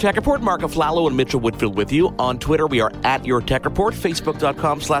back to Your Tech Report. Mark Aflalo and Mitchell Whitfield with you. On Twitter, we are at Your Tech Report.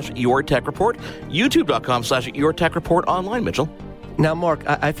 Facebook.com/Your Tech Report. YouTube.com/Your Tech Report online, Mitchell. Now, Mark,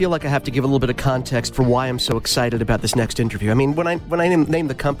 I feel like I have to give a little bit of context for why I'm so excited about this next interview. I mean, when I name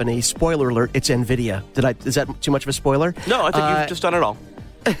the company, spoiler alert, it's NVIDIA. Is that too much of a spoiler? No, I think you've just done it all.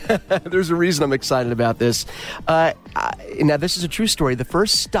 There's a reason I'm excited about this. Now, this is a true story. The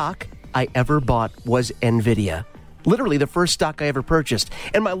first stock I ever bought was NVIDIA. Literally the first stock I ever purchased.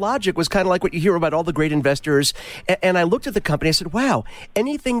 And my logic was kind of like what you hear about all the great investors. And I looked at the company, I said, wow,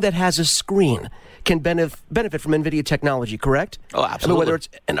 anything that has a screen can benefit from NVIDIA technology, correct? Oh, absolutely. I mean, whether it's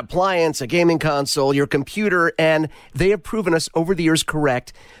an appliance, a gaming console, your computer, and they have proven us over the years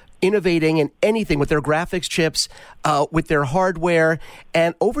correct, innovating in anything with their graphics chips, with their hardware.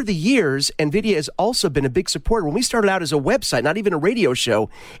 And over the years, NVIDIA has also been a big supporter. When we started out as a website, not even a radio show,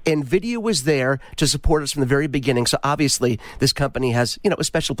 NVIDIA was there to support us from the very beginning. So obviously, this company has, a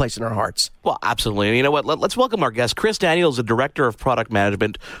special place in our hearts. Well, absolutely. And you know what? Let's welcome our guest. Chris Daniels, the Director of Product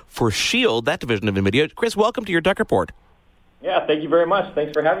Management for Shield, that division of NVIDIA. Chris, welcome to Your Tech Report. Yeah, thank you very much.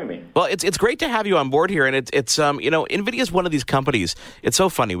 Thanks for having me. Well, it's great to have you on board here, and it's NVIDIA is one of these companies. It's so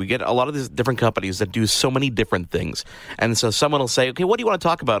funny. We get a lot of these different companies that do so many different things, and so someone will say, "Okay, what do you want to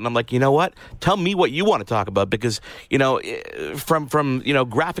talk about?" And I'm like, you know what? Tell me what you want to talk about, because from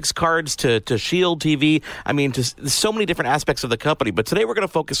graphics cards to Shield TV, I mean, to so many different aspects of the company. But today we're going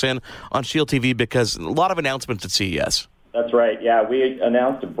to focus in on Shield TV because a lot of announcements at CES. That's right. Yeah, we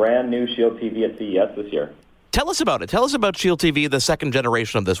announced a brand new Shield TV at CES this year. Tell us about it. Tell us about Shield TV, the second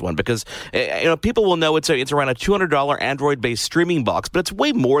generation of this one, because people will know it's around a $200 Android-based streaming box, but it's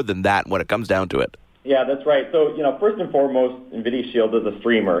way more than that when it comes down to it. Yeah, that's right. So, first and foremost, NVIDIA Shield is a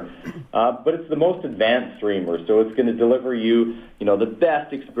streamer, but it's the most advanced streamer. So it's going to deliver you, the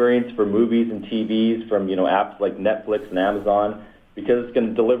best experience for movies and TVs from, apps like Netflix and Amazon, because it's going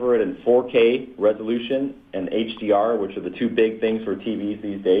to deliver it in 4K resolution and HDR, which are the two big things for TVs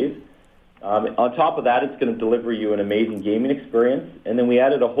these days. On top of that, it's going to deliver you an amazing gaming experience. And then we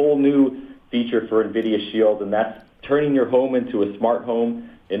added a whole new feature for NVIDIA Shield, and that's turning your home into a smart home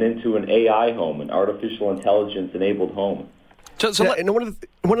and into an AI home, an artificial intelligence-enabled home. So one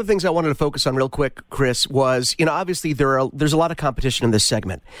of the things I wanted to focus on real quick, Chris, was, obviously there's a lot of competition in this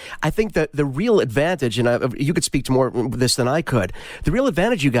segment. I think that the real advantage, and you could speak to more of this than I could, the real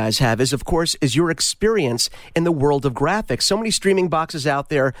advantage you guys have is, of course, is your experience in the world of graphics. So many streaming boxes out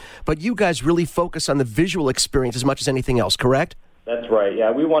there, but you guys really focus on the visual experience as much as anything else, correct? That's right.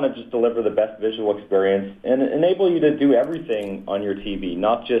 Yeah, we want to just deliver the best visual experience and enable you to do everything on your TV,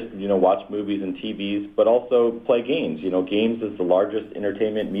 not just, watch movies and TVs, but also play games. Games is the largest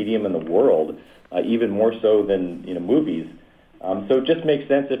entertainment medium in the world, even more so than, movies. So it just makes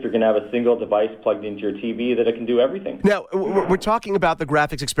sense if you're going to have a single device plugged into your TV that it can do everything. Now, we're talking about the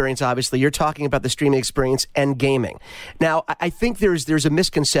graphics experience, obviously. You're talking about the streaming experience and gaming. Now, I think there's a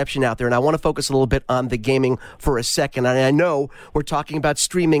misconception out there, and I want to focus a little bit on the gaming for a second. And I know we're talking about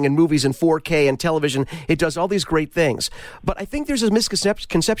streaming and movies and 4K and television. It does all these great things. But I think there's a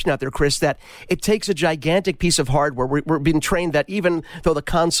misconception out there, Chris, that it takes a gigantic piece of hardware. We're being trained that even though the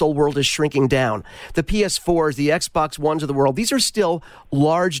console world is shrinking down, the PS4s, the Xbox Ones of the world, these are still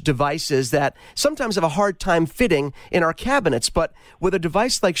large devices that sometimes have a hard time fitting in our cabinets. But with a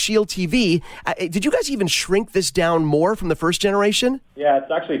device like Shield TV, did you guys even shrink this down more from the first generation? Yeah, it's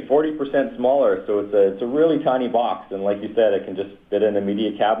actually 40% smaller, so it's a really tiny box. And like you said, it can just fit in a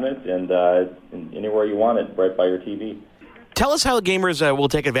media cabinet and anywhere you want it, right by your TV. Tell us how gamers will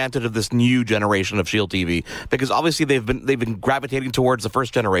take advantage of this new generation of Shield TV, because obviously they've been gravitating towards the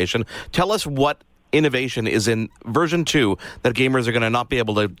first generation. Tell us what innovation is in version 2 that gamers are going to not be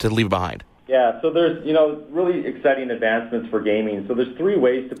able to leave behind. Yeah, so there's, really exciting advancements for gaming. So there's 3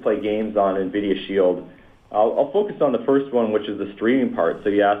 ways to play games on NVIDIA Shield. I'll focus on the first one, which is the streaming part. So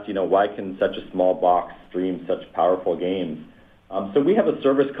you asked, why can such a small box stream such powerful games? So we have a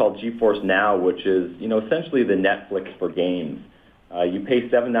service called GeForce Now, which is, essentially the Netflix for games. You pay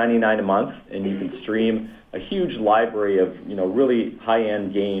 $7.99 a month, and you can stream a huge library of, really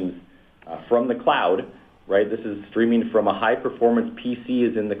high-end games from the cloud, right? This is streaming from a high-performance PC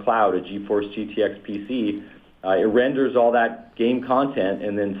is in the cloud, a GeForce GTX PC. It renders all that game content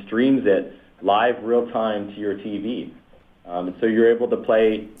and then streams it live real-time to your TV. And so you're able to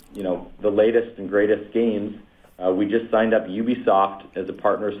play, the latest and greatest games. We just signed up Ubisoft as a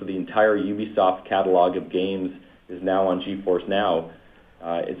partner, so the entire Ubisoft catalog of games is now on GeForce Now.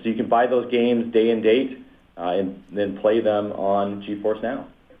 And so you can buy those games day and date and then play them on GeForce Now.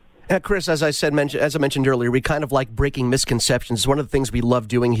 Chris, as I mentioned earlier, we kind of like breaking misconceptions. It's one of the things we love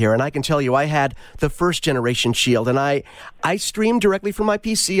doing here. And I can tell you, I had the first generation Shield, and I streamed directly from my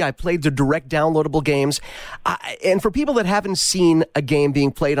PC. I played the direct downloadable games. And for people that haven't seen a game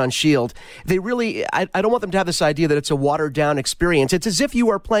being played on Shield, they really, I don't want them to have this idea that it's a watered down experience. It's as if you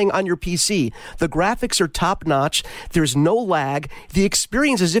are playing on your PC. The graphics are top notch. There's no lag. The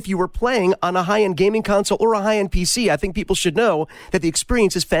experience is as if you were playing on a high-end gaming console or a high-end PC. I think people should know that the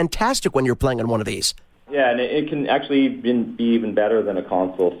experience is fantastic when you're playing on one of these. Yeah, and it can actually be even better than a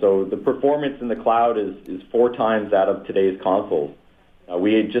console. So the performance in the cloud is 4 times that of today's consoles.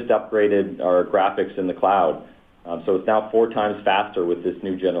 We had just upgraded our graphics in the cloud, so it's now 4 times faster with this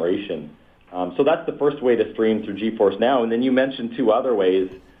new generation. So that's the first way to stream through GeForce Now. And then you mentioned 2 other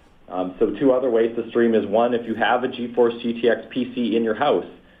ways. So 2 other ways to stream is, one, if you have a GeForce GTX PC in your house,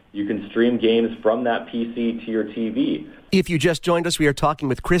 you can stream games from that PC to your TV. If you just joined us, we are talking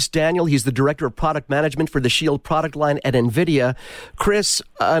with Chris Daniel. He's the Director of Product Management for the Shield product line at NVIDIA. Chris,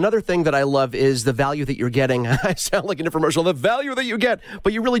 another thing that I love is the value that you're getting. I sound like an infomercial. The value that you get,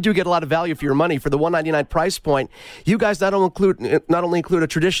 but you really do get a lot of value for your money. For the $199 price point, you guys not only include a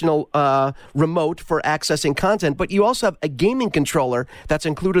traditional remote for accessing content, but you also have a gaming controller that's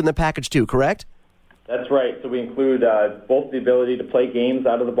included in the package too, correct? That's right. So we include both the ability to play games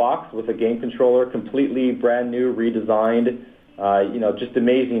out of the box with a game controller, completely brand new, redesigned, just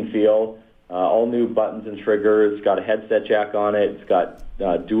amazing feel. All new buttons and triggers. Got a headset jack on it. It's got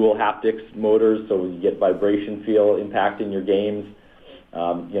dual haptics motors, so you get vibration feel impacting your games.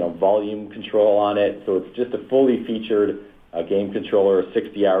 Volume control on it. So it's just a fully featured game controller,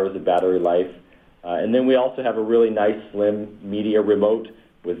 60 hours of battery life. And then we also have a really nice, slim media remote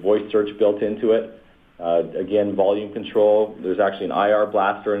with voice search built into it. Again, volume control. There's actually an IR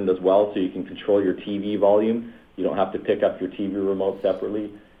blaster in it as well, so you can control your TV volume. You don't have to pick up your TV remote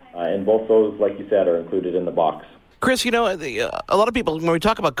separately. And both those, like you said, are included in the box. Chris, a lot of people, when we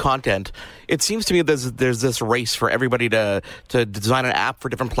talk about content, it seems to me there's this race for everybody to design an app for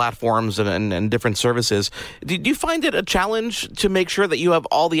different platforms and different services. Do you find it a challenge to make sure that you have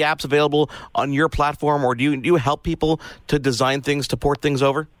all the apps available on your platform, or do you help people to design things, to port things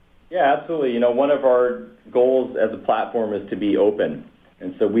over? Yeah, absolutely. One of our goals as a platform is to be open.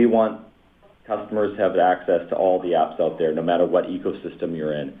 And so we want customers to have access to all the apps out there, no matter what ecosystem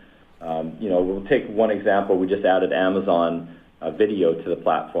you're in. We'll take one example. We just added Amazon Video to the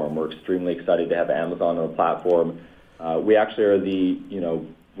platform. We're extremely excited to have Amazon on the platform. We actually are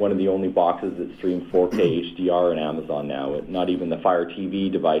one of the only boxes that stream 4K HDR in Amazon now. Not even the Fire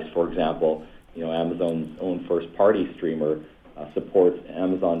TV device, for example, Amazon's own first-party streamer, supports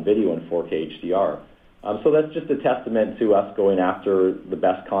Amazon Video in 4K HDR. So that's just a testament to us going after the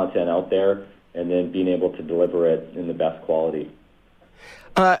best content out there and then being able to deliver it in the best quality.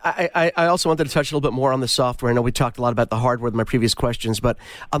 I also wanted to touch a little bit more on the software. I know we talked a lot about the hardware in my previous questions, but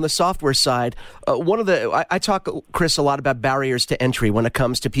on the software side, I talk, Chris, a lot about barriers to entry when it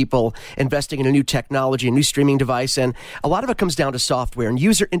comes to people investing in a new technology, a new streaming device, and a lot of it comes down to software, and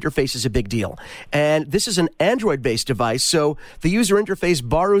user interface is a big deal. And this is an Android-based device, so the user interface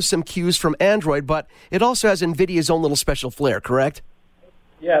borrows some cues from Android, but it also has NVIDIA's own little special flair, correct?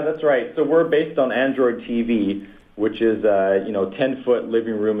 Yeah, that's right. So we're based on Android TV, which is a 10-foot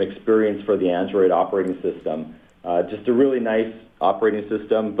living room experience for the Android operating system. Just a really nice operating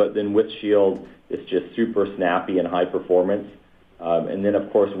system, but then with Shield, it's just super snappy and high performance. And then,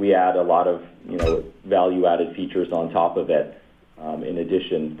 of course, we add a lot of value-added features on top of it, in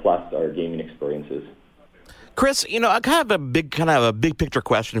addition, plus our gaming experiences. Chris, I have a big picture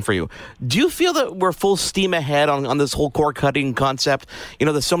question for you. Do you feel that we're full steam ahead on this whole cord cutting concept?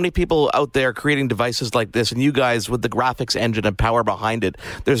 There's so many people out there creating devices like this, and you guys with the graphics engine and power behind it,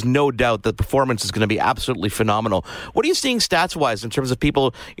 there's no doubt that performance is going to be absolutely phenomenal. What are you seeing stats-wise in terms of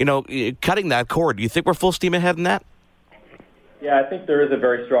people, cutting that cord? Do you think we're full steam ahead in that? Yeah, I think there is a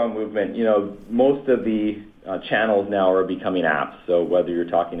very strong movement. Most of the channels now are becoming apps. So whether you're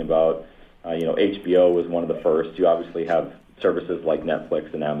talking about HBO was one of the first. You obviously have services like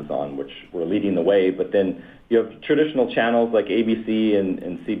Netflix and Amazon, which were leading the way. But then you have traditional channels like ABC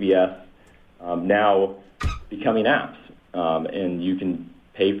and CBS now becoming apps, and you can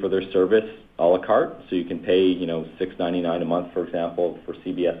pay for their service a la carte. So you can pay, $6.99 a month, for example, for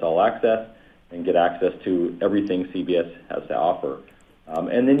CBS All Access, and get access to everything CBS has to offer.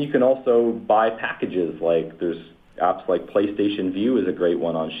 And then you can also buy packages. Like there's apps like PlayStation View is a great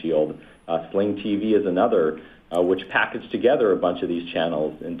one on Shield. Sling TV is another, which package together a bunch of these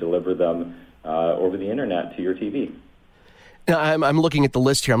channels and deliver them over the internet to your TV. I'm looking at the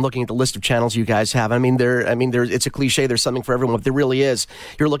list here. I'm looking at the list of channels you guys have. It's a cliche. There's something for everyone, but there really is.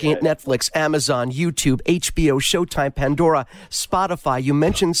 You're looking at Netflix, Amazon, YouTube, HBO, Showtime, Pandora, Spotify. You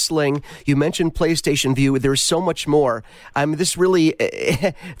mentioned Sling. You mentioned PlayStation View. There's so much more. This really,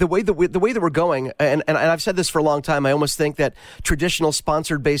 the way that we're going, and I've said this for a long time, I almost think that traditional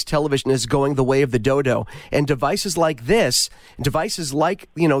sponsored-based television is going the way of the dodo. And devices like this, devices like,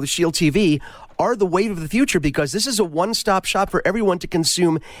 the Shield TV, are the wave of the future, because this is a one-stop shop for everyone to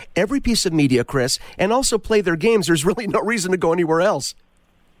consume every piece of media, Chris, and also play their games. There's really no reason to go anywhere else.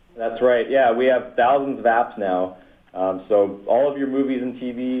 That's right. Yeah, we have thousands of apps now. So all of your movies and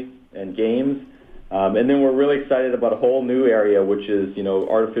TV and games. And then we're really excited about a whole new area, which is,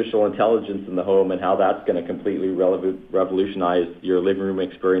 artificial intelligence in the home and how that's going to completely revolutionize your living room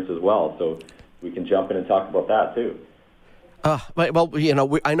experience as well. So we can jump in and talk about that too.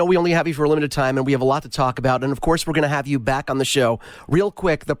 I know we only have you for a limited time, and we have a lot to talk about. And, of course, we're going to have you back on the show. Real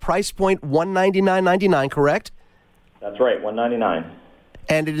quick, the price point, $199.99, correct? That's right, $199.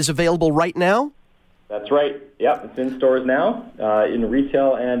 And it is available right now? That's right. Yep, it's in stores now, in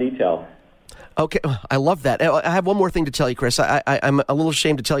retail and e-tail. Okay, I love that. I have one more thing to tell you, Chris. I'm a little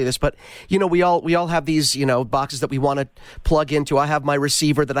ashamed to tell you this, but we all have these boxes that we want to plug into. I have my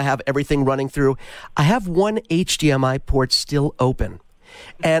receiver that I have everything running through. I have one HDMI port still open.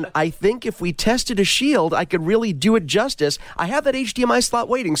 And I think if we tested a Shield, I could really do it justice. I have that HDMI slot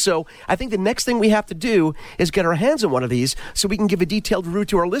waiting, so I think the next thing we have to do is get our hands on one of these so we can give a detailed review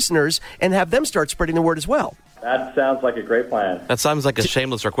to our listeners and have them start spreading the word as well. That sounds like a great plan. That sounds like a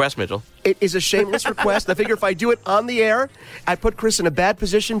shameless request, Mitchell. It is a shameless request. I figure if I do it on the air, I put Chris in a bad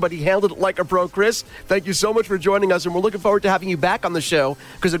position, but he handled it like a pro. Chris, thank you so much for joining us, and we're looking forward to having you back on the show,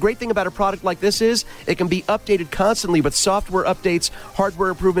 because the great thing about a product like this is it can be updated constantly with software updates, hardware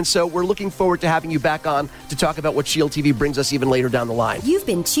improvements, so we're looking forward to having you back on to talk about what Shield TV brings us even later down the line. You've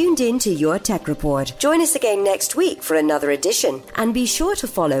been tuned in to Your Tech Report. Join us again next week for another edition, and be sure to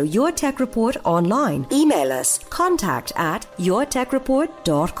follow Your Tech Report online. Email us,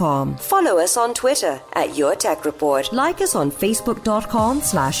 contact@YourTechReport.com. Follow us on Twitter @YourTechReport. Like us on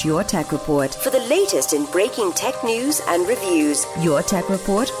Facebook.com/YourTechReport for the latest in breaking tech news and reviews.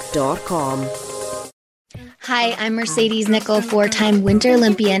 YourTechReport.com. Hi, I'm Mercedes Nichol, four-time Winter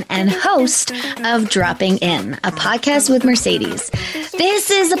Olympian and host of Dropping In, a podcast with Mercedes.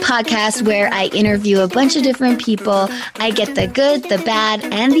 This is a podcast where I interview a bunch of different people. I get the good, the bad,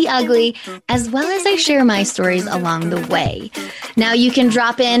 and the ugly, as well as I share my stories along the way. Now you can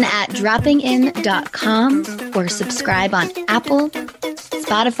drop in at droppingin.com or subscribe on Apple,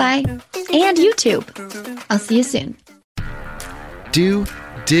 Spotify, and YouTube. I'll see you soon.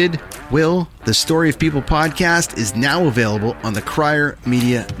 Will, the Story of People podcast is now available on the Crier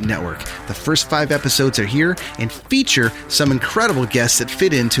Media Network. The first 5 episodes are here and feature some incredible guests that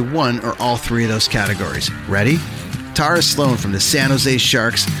fit into one or all 3 of those categories. Ready? Tara Sloan from the San Jose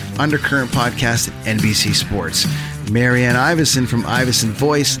Sharks Undercurrent podcast at NBC Sports. Marianne Iveson from Iveson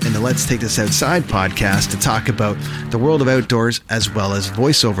Voice and the Let's Take This Outside podcast to talk about the world of outdoors as well as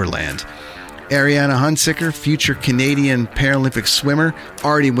voiceover land. Ariana Hunsicker, future Canadian Paralympic swimmer,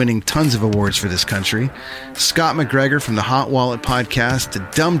 already winning tons of awards for this country. Scott McGregor from the Hot Wallet podcast to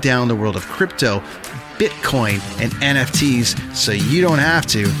dumb down the world of crypto, Bitcoin, and NFTs so you don't have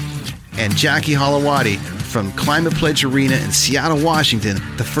to. And Jackie Holowati from Climate Pledge Arena in Seattle, Washington,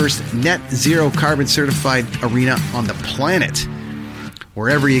 the first net zero carbon certified arena on the planet.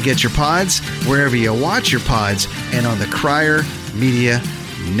 Wherever you get your pods, wherever you watch your pods, and on the Crier Media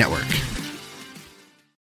Network.